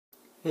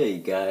Hey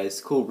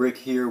guys, Cool Brick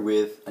here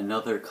with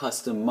another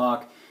custom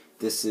MOC.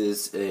 This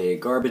is a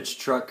garbage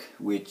truck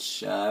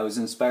which I was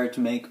inspired to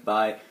make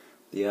by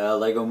the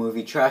Lego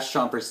Movie Trash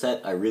Chomper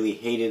set. I really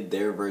hated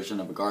their version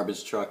of a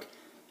garbage truck,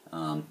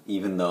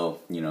 even though,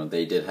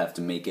 they did have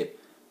to make it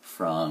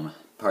from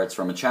parts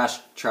from a trash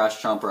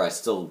chomper.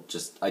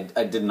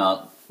 I did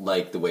not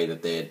like the way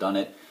that they had done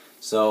it.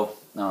 So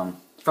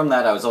from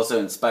that I was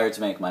also inspired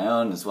to make my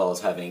own, as well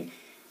as having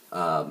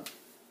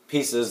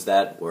pieces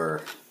that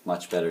were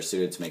much better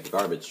suited to make a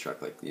garbage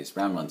truck, like these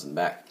round ones in the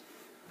back.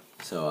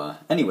 So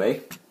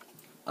anyway,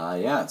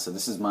 so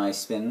this is my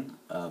spin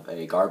of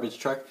a garbage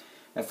truck.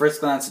 At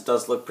first glance it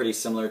does look pretty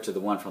similar to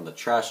the one from the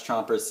Trash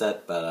Chomper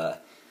set,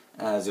 but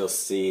as you'll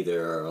see,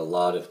 there are a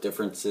lot of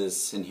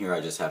differences in here. I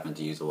just happen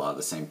to use a lot of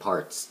the same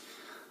parts.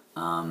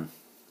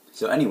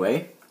 So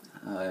anyway,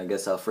 I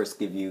guess I'll first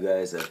give you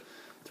guys a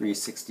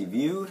 360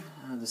 view.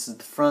 This is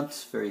the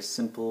front, very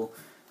simple.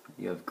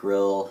 You have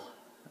grill,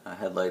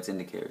 headlights,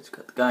 indicators.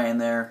 Got the guy in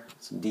there,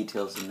 some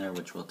details in there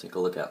which we'll take a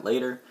look at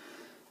later.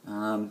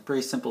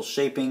 Pretty simple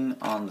shaping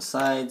on the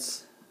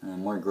sides,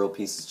 more grill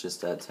pieces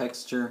just to add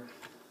texture.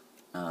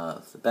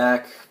 The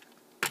back,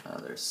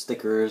 there's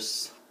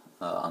stickers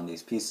on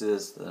these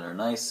pieces that are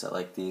nice. I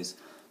like these.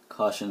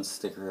 Caution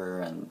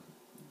sticker and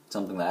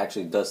something that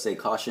actually does say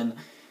caution.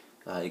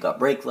 You got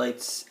brake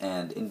lights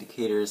and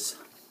indicators.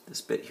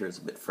 This bit here is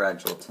a bit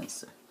fragile, tends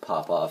to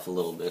pop off a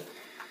little bit.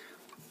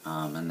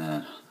 And then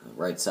the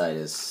right side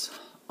is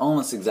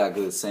almost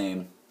exactly the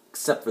same,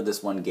 except for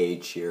this one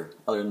gauge here.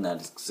 Other than that,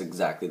 it's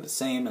exactly the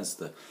same as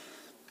the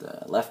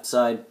left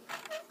side.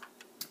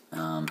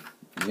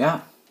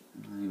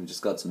 We've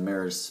just got some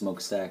mirrors,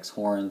 smokestacks,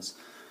 horns.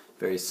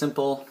 Very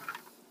simple.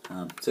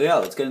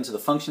 Let's get into the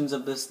functions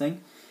of this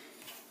thing.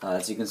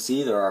 As you can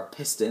see, there are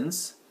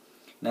pistons.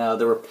 Now,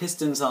 there were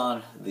pistons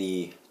on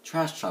the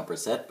Trash Chomper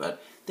set,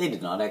 but they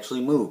did not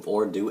actually move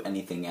or do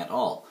anything at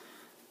all.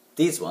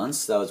 These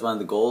ones, that was one of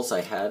the goals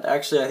I had.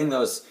 Actually, I think that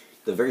was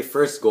the very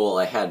first goal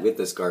I had with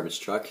this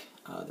garbage truck.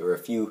 There were a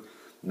few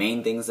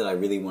main things that I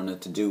really wanted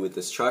to do with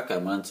this truck. I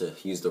wanted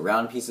to use the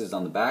round pieces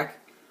on the back,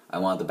 I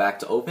wanted the back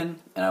to open,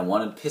 and I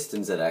wanted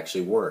pistons that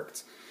actually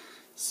worked.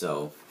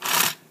 So,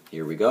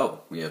 here we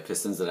go. We have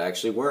pistons that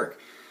actually work.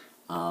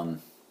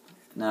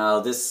 Now,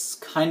 this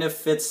kind of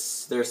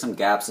fits. There are some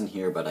gaps in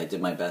here, but I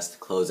did my best to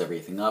close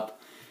everything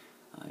up.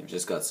 You've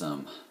just got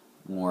some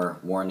more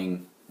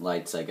warning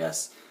lights, I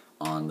guess,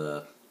 on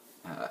the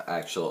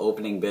actual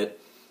opening bit.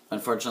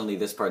 Unfortunately,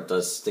 this part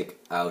does stick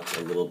out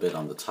a little bit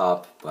on the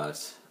top,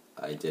 but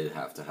I did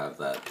have to have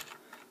that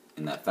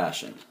in that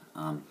fashion.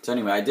 So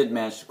anyway, I did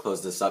manage to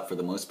close this up for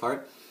the most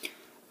part.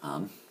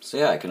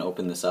 I can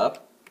open this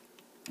up,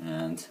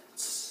 and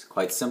it's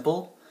quite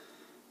simple.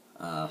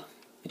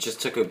 It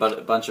just took a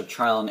bunch of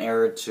trial and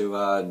error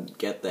to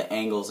get the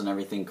angles and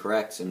everything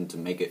correct and to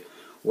make it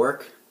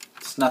work.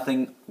 There's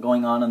nothing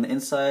going on the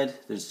inside.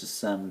 There's just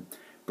some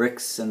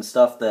bricks and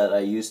stuff that I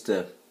used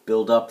to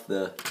build up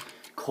the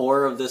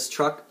core of this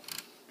truck.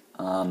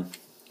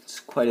 It's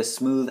quite a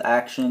smooth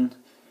action.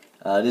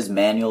 It is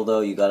manual though.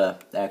 You gotta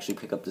actually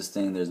pick up this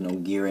thing. There's no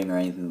gearing or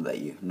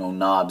anything no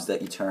knobs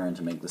that you turn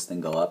to make this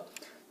thing go up.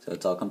 So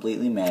it's all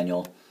completely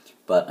manual.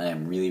 But I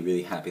am really,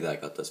 really happy that I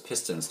got those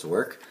pistons to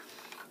work.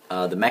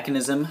 The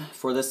mechanism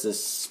for this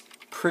is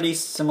pretty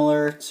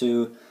similar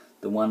to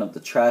the one of the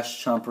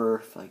Trash Chomper.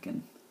 If I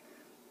can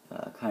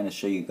kind of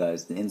show you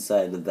guys the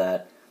inside of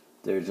that.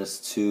 They're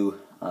just two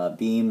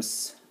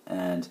beams,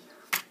 and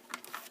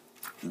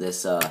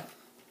this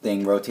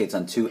thing rotates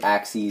on two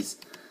axes,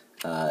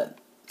 so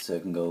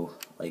it can go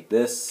like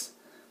this,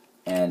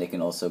 and it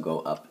can also go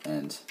up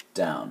and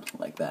down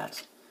like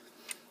that.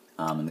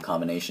 And the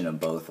combination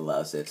of both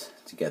allows it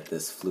to get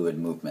this fluid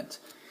movement.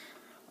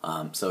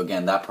 So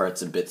again, that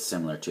part's a bit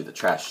similar to the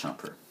Trash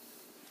Chomper.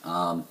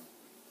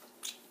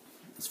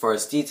 As far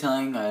as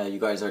detailing, you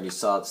guys already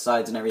saw the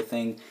sides and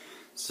everything.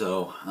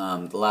 So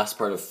the last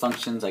part of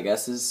functions, I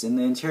guess, is in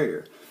the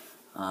interior.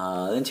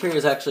 The interior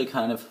is actually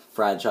kind of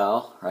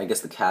fragile, or I guess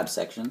the cab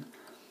section.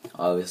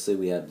 Obviously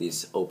we have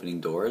these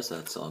opening doors,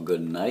 that's all good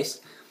and nice.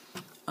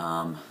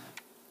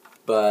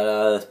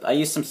 But I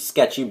used some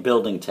sketchy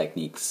building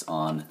techniques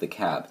on the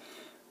cab.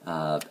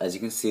 As you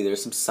can see,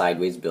 there's some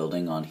sideways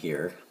building on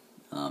here,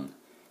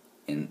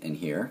 in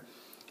here.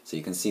 So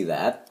you can see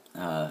that.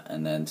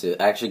 And then to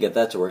actually get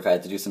that to work, I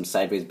had to do some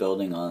sideways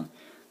building on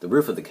the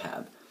roof of the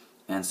cab.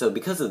 And so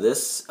because of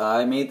this,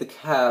 I made the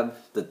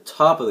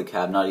top of the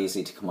cab not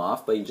easy to come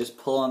off, but you just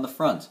pull on the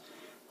front.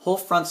 The whole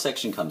front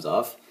section comes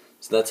off,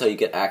 so that's how you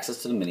get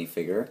access to the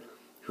minifigure,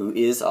 who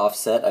is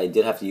offset. I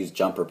did have to use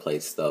jumper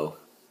plates though.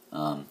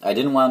 I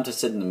didn't want him to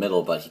sit in the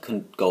middle, but he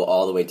couldn't go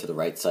all the way to the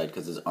right side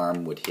because his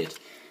arm would hit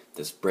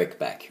this brick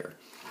back here.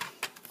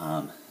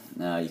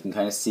 Now you can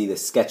kind of see the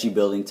sketchy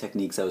building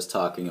techniques I was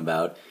talking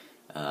about,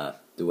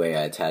 the way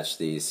I attached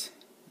these.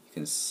 You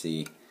can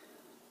see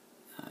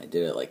I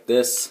did it like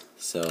this,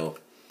 so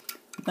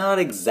not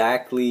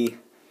exactly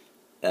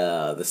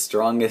the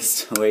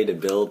strongest way to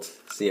build.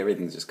 See,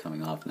 everything's just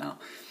coming off now.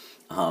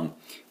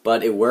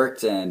 But it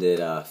worked, and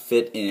it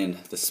fit in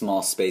the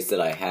small space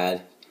that I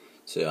had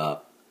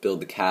to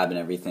build the cab and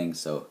everything,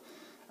 so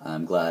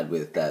I'm glad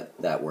with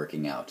that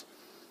working out.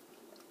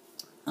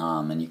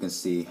 And you can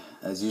see,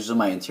 as usual,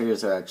 my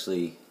interiors are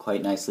actually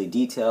quite nicely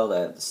detailed.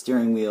 I have the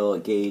steering wheel, a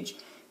gauge,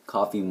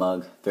 coffee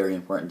mug. Very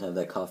important to have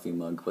that coffee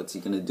mug. What's he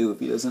going to do if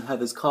he doesn't have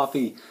his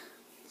coffee?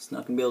 He's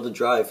not going to be able to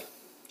drive.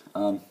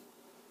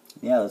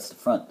 Yeah, that's the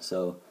front.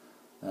 So,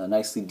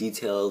 nicely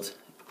detailed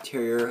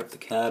interior of the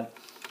cab.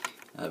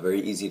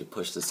 Very easy to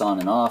push this on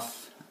and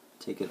off,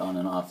 take it on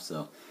and off.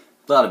 So,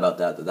 thought about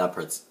that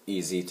part's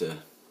easy to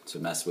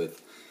mess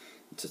with,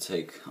 to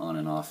take on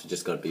and off. You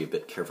just got to be a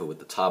bit careful with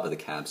the top of the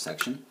cab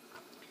section.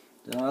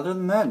 Other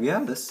than that, yeah,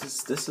 this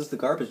is the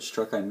garbage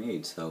truck I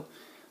made. So,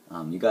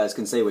 you guys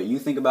can say what you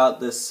think about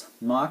this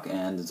MOC,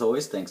 and as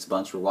always, thanks a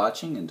bunch for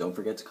watching, and don't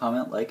forget to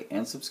comment, like,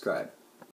 and subscribe.